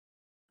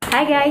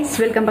Hi guys,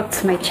 welcome back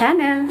to my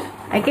channel.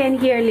 Again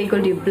here,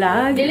 Legal Di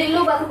Vlog.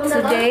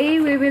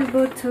 Today we will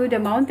go to the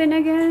mountain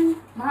again.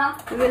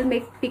 We will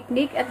make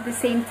picnic at the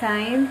same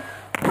time.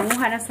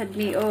 Mangunguha na sad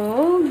mi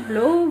og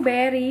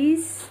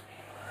blueberries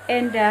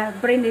and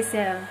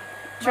brindisel.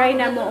 Try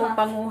na mo og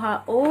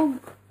panguha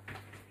og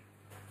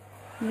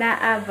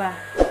naaba.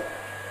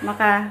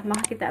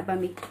 Makakita ba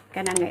mi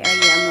kanang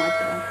area mo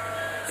ato.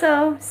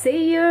 So,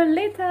 see you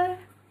later.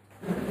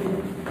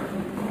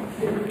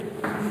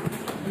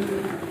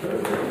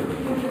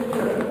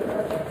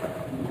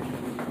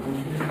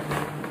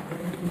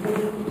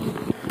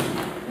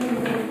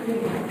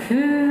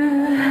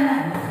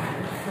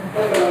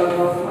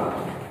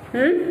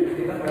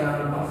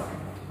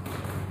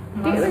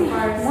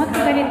 Mo to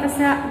ganito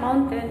sa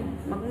mountain.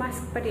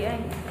 Magmask pa di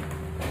ay.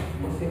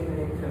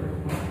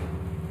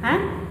 Ha?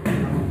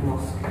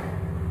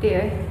 Di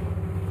ay.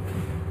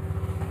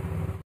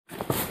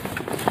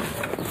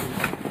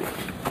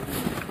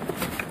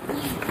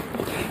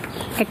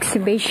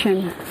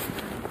 Exhibition.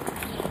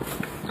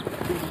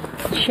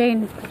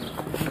 Shane,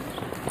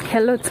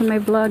 hello to my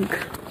vlog.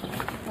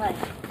 What?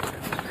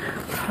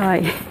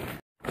 Hi.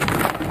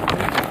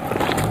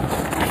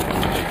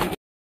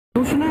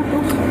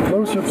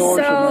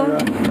 So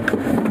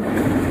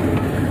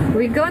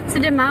we go to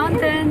the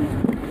mountain.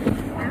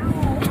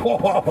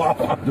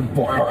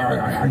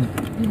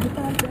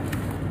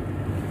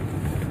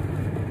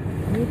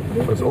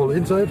 That's all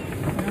inside?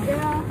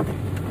 Yeah.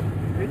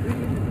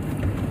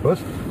 What?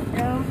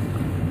 Yeah.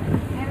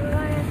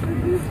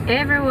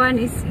 Everyone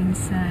is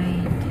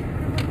inside.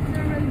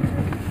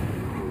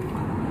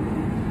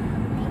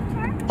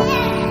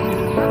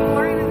 Don't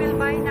worry, we will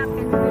buy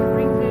napkin. We will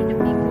bring there the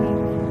picnic.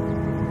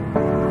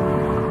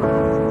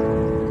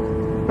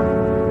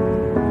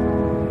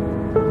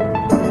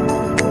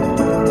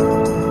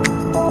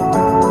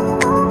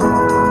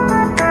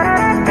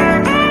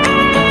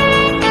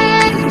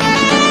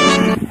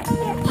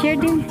 Share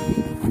din.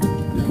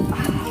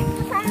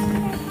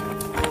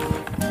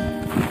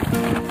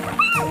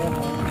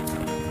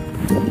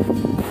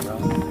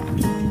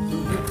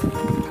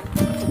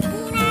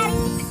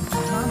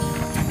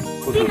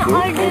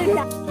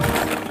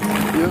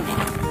 Yeah.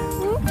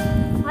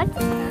 What?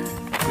 The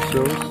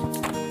shows.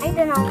 I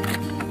don't know.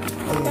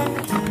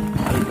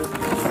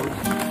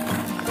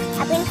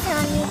 I've been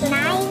telling you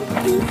 9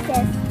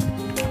 pieces.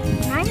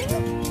 9?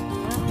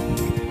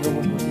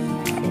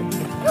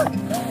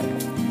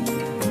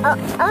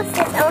 Oh,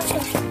 sit.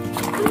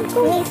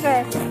 Me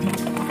first.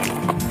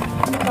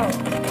 Go.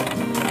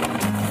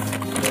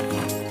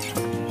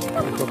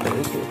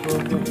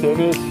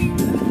 Dennis.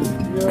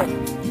 Yeah.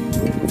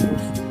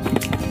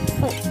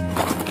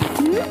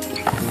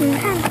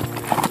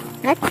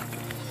 What?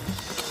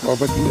 Oh,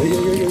 but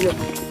yeah.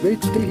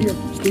 Wait,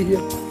 stay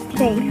here.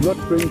 They. Not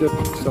bring that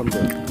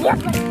somewhere. Yeah,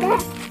 but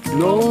that.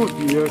 No,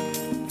 dear.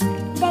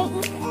 They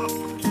eat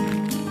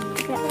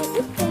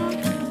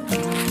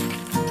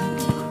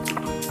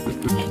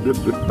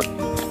that.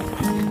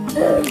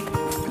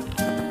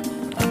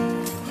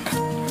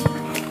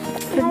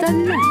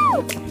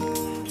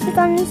 It's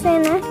only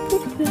saying that.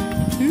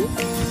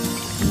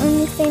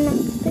 Only saying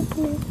that.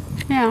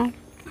 Yeah.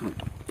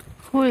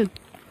 Cool.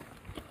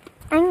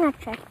 I'm not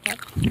trusted.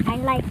 I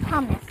like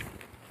hummus.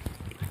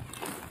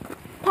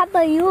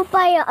 Papa, you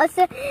buy us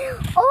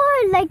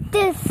or like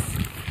this.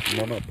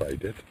 Mama buy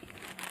that.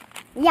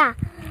 Yeah.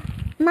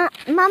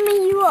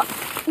 Mommy,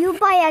 you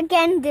buy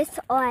again this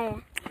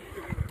oil.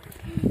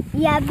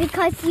 Yeah,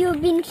 because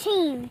you've been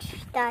changed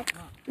that.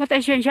 What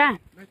is siya?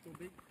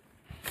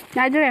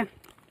 Nadre.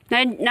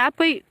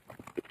 Naapoy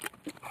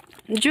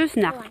juice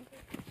na.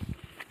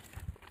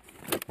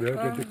 Where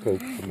did the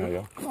Coke,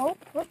 Maya? Coke?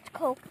 What's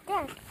Coke?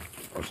 There.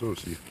 Oh, so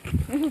see.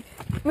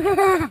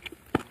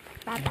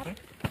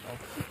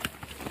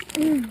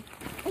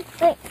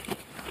 Wait.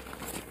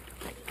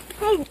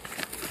 Hey.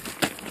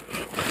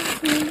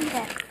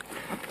 There.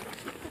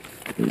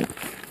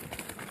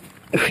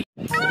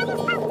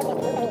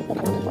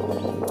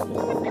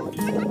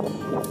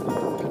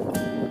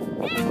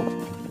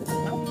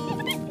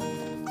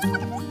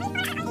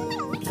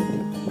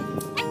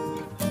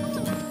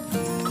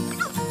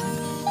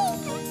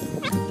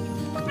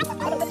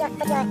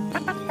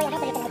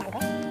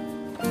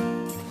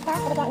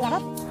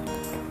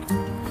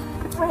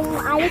 When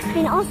Alice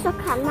bin also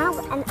come now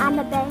and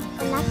Annabelle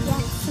will not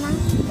yet now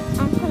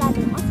and Paula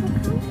will also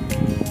come.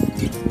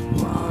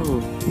 Wow.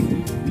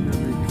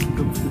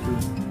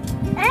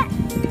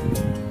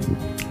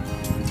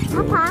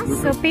 Papa.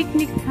 So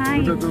picnic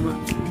time.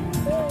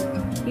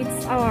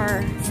 It's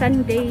our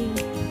Sunday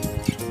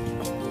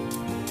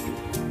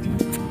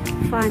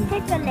fun.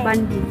 Take a leg.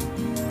 Bonding.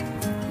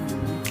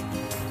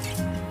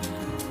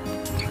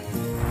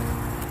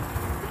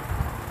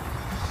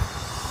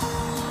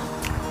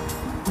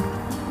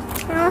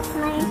 Smells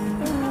nice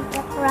to make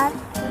a grass.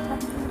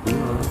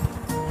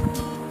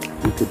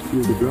 You could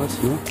feel the grass,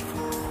 no?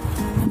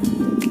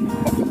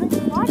 It's with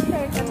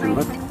water, the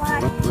nice and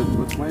white.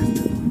 What's my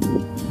name?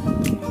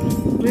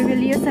 We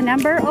will use a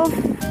number of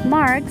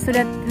mark so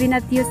that we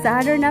not use the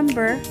other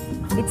number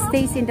It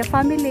stays in the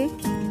family.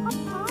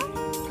 Papa,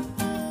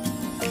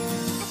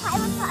 I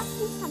want to ask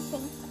you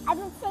something. I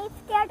will save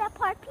there the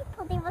poor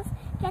people. They was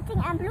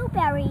getting a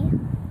blueberry.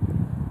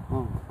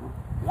 Oh.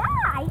 Yeah,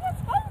 I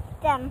just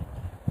saved them.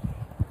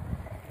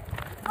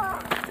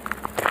 Oh.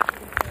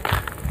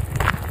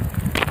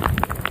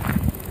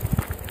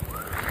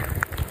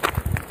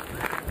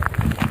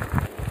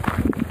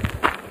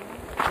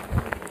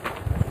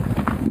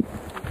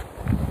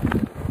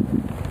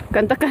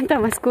 Kanta-kanta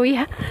mas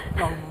kuya.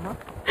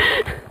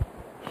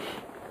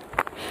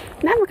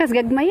 Na makas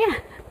gagmay ah.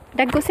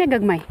 Dagko siya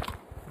gagmay.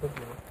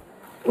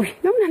 Uy,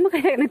 naman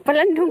kaya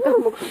nagpalandong ka.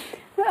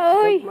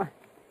 Uy.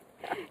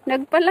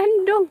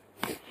 Nagpalandong.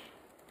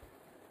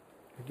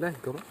 Nagland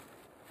ka ba?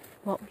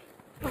 Wow.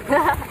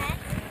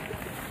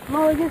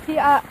 Ma, I will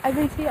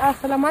see a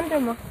salamander,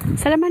 ma.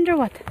 Salamander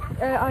what?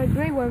 A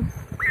grey worm.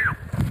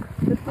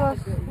 The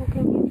first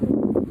walking into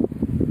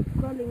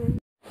crawling in.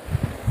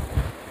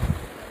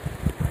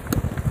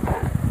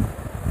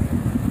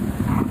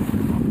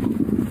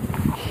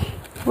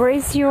 Where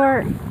is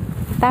your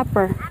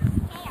tupper?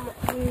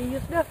 We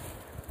use the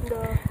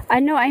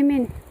Ano, I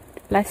mean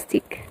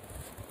plastic.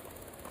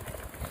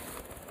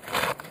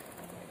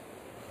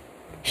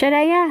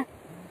 Shadaya.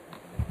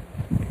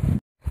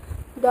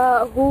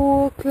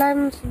 who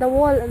climbs the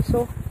wall and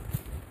so.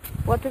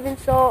 What we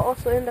saw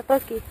also in the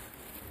Turkey.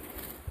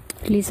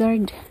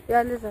 Lizard.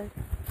 Yeah, lizard.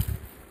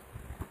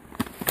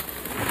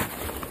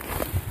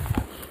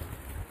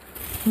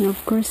 And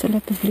of course, a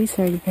lot of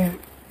lizard there.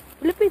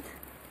 Lipid.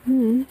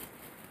 Hmm.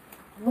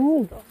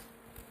 Oh.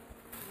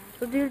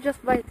 So do you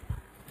just bite?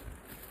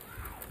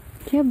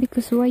 Yeah,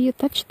 because why you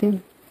touch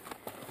them?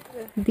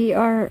 They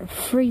are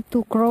free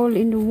to crawl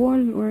in the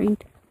wall or in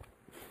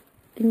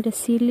the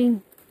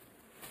ceiling.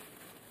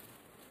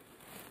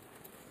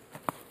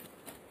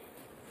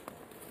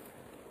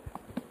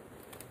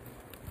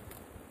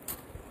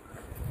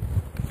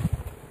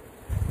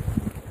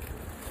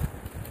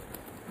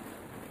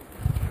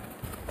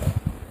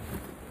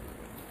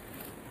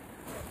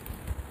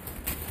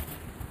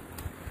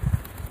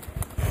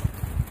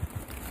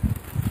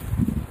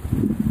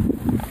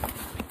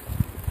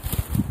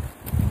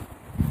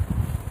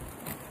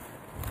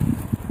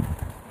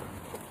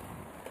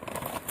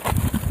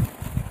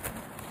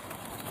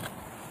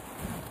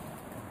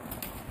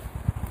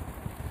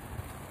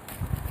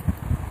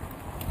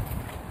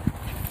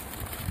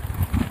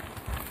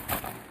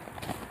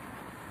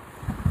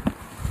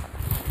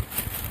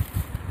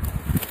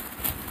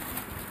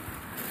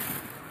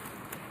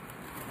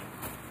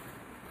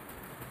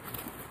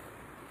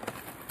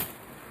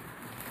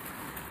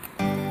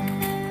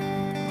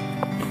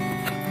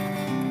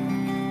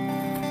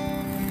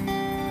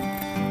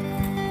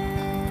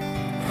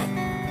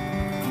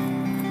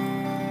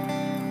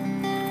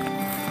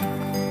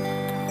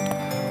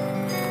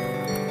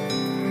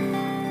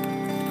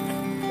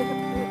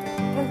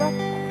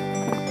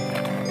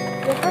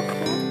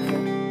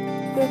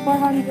 The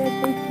 450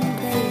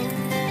 berries.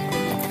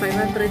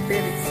 500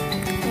 berries.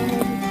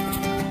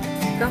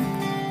 Come.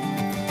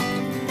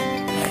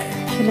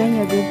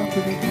 Shadaya, go back to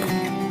the door.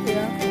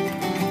 Yeah.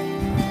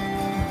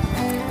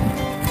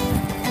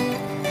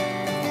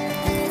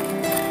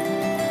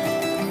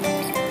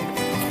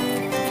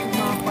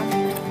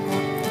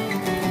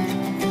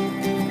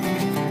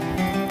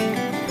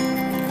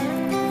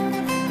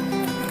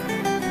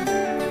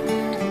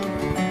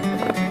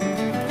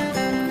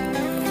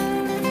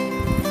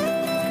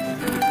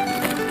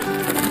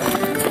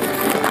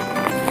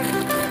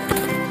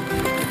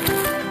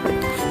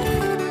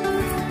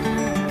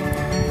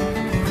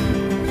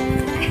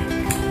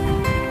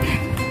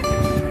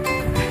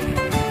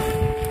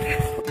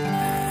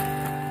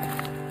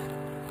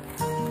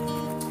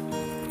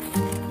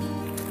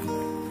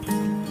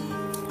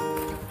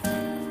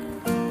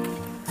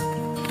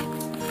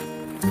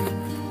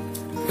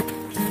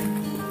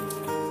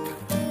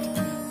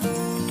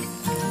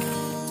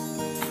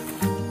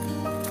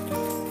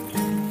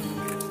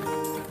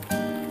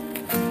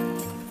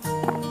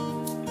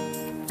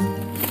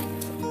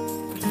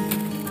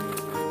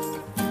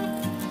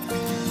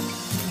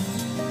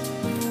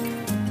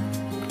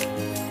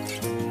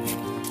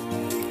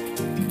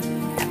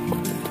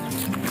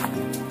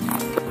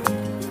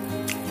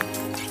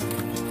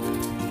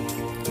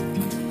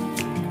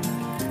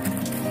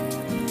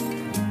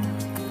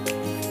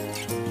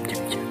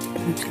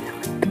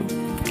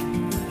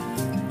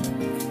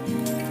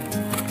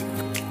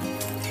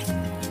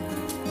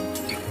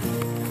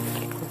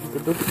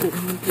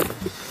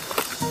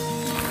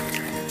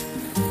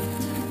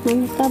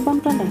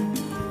 Tabang ka lang.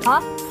 Ha?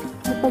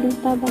 Tabang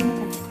ka.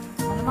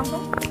 Ano bang to?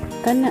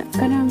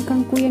 Kanang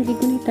kang kuyang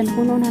igunitan,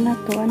 puno na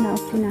nato, ana,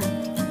 okay na.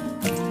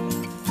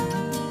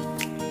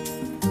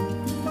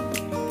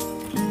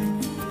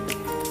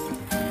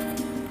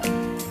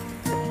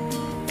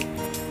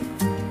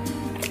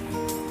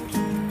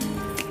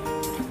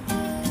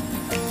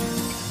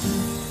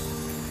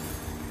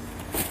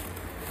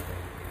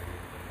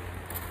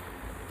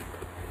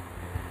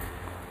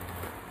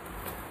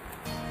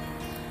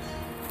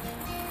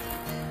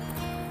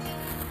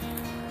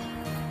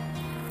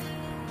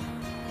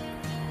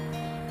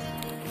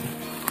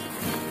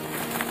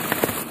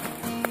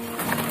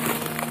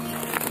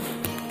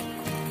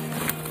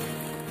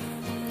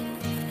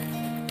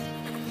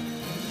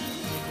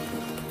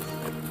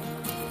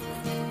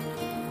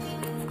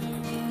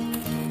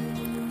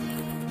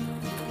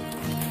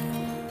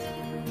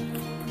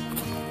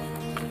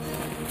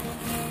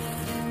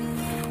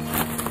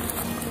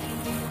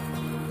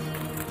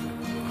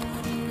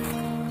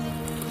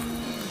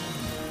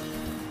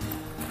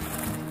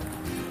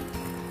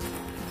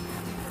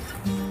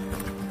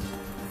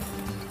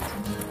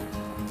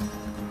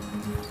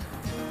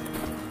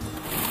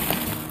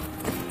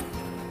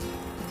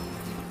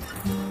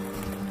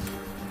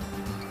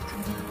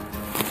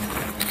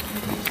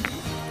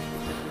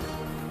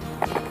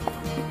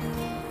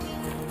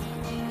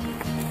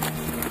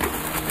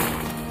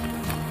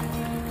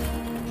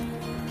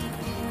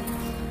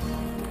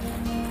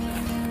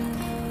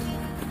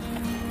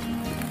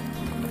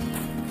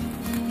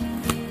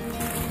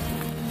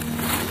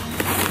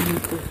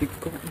 Tusik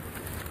ko.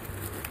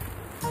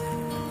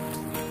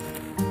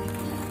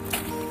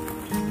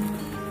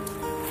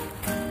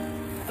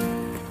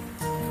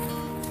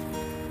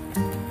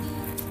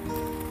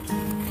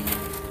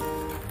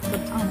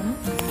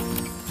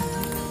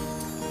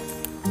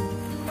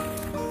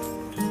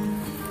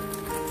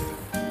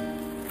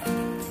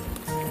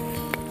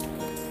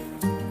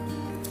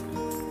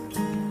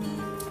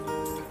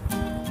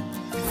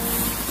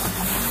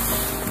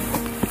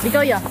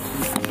 Ikaw ya?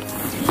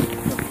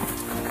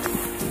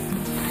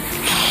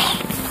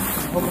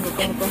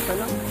 Humatong ka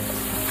lang.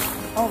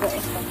 Okay.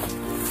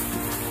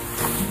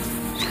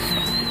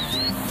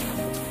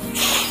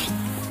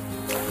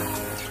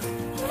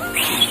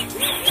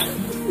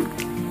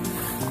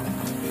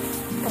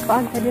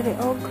 Kapaan ka diri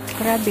og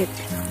rabbit.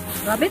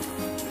 Rabbit?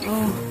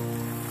 Oh.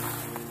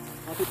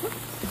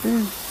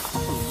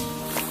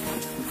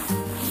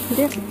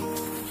 Diri.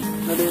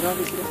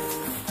 Nadirami sila.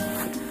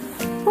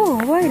 Oh,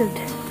 wild.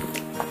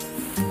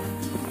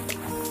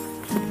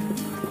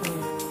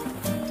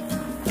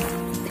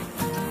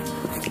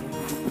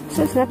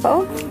 Sus na pa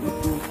oh.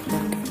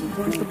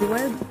 Born to be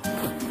wild.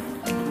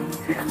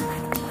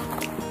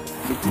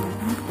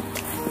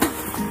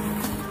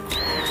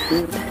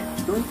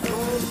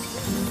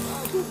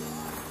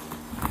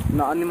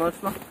 Na animals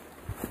na.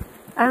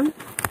 Ang?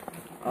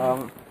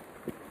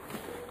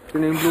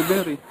 Sino yung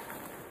blueberry?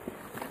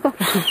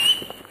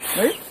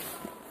 Ay?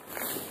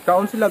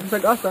 Kaon sila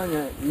sa asa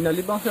niya.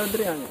 Inalibang sa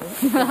Adrian.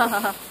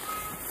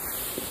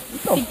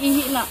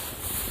 Tig-ihi na.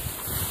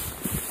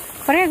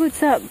 Pareha good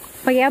sa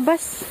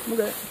payabas.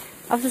 Okay.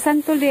 Aw sa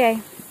santol di ay.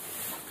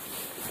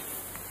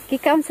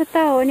 Kikaon sa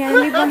tao niya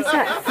libang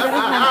sa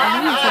garahan.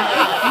 Ano sa?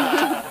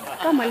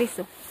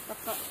 Kamaliso.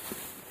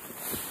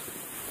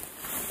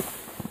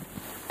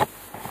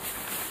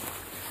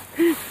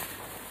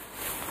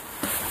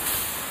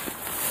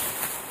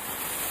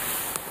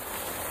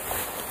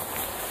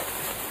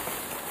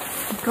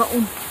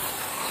 Kaon.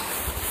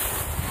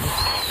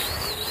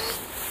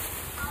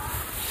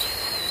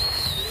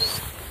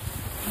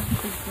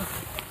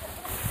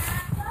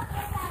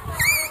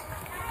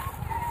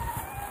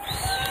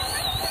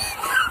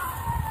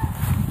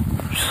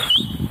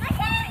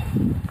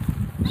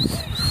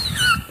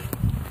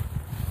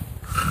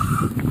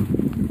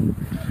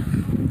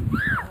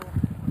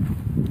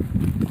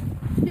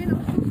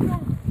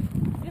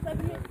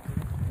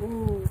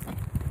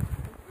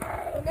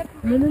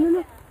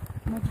 No.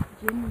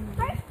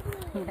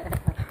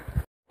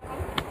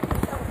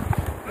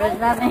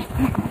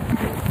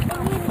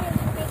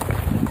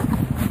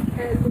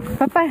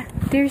 Papa,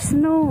 there's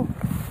no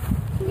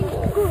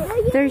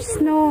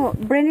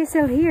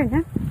Brennisel here,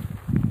 huh?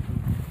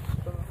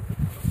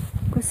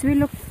 Because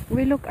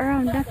we look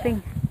around,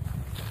 nothing.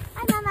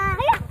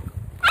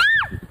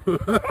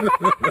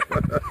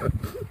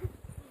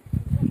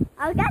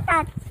 I'll get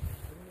that.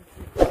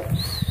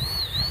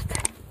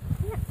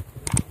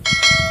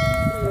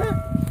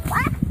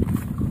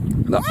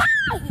 No.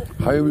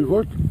 How will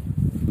work?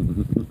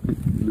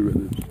 Look at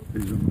this.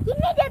 You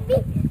need a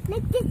bit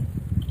like this.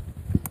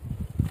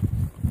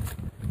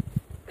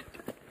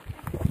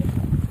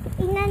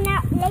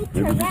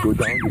 Later, yeah. Go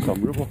down to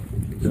some river.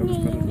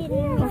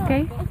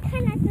 Okay. I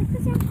cannot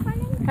because I'm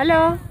falling.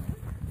 Hello.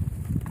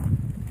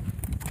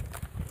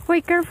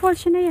 Wait, careful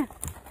siya na yan.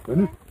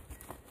 Ano?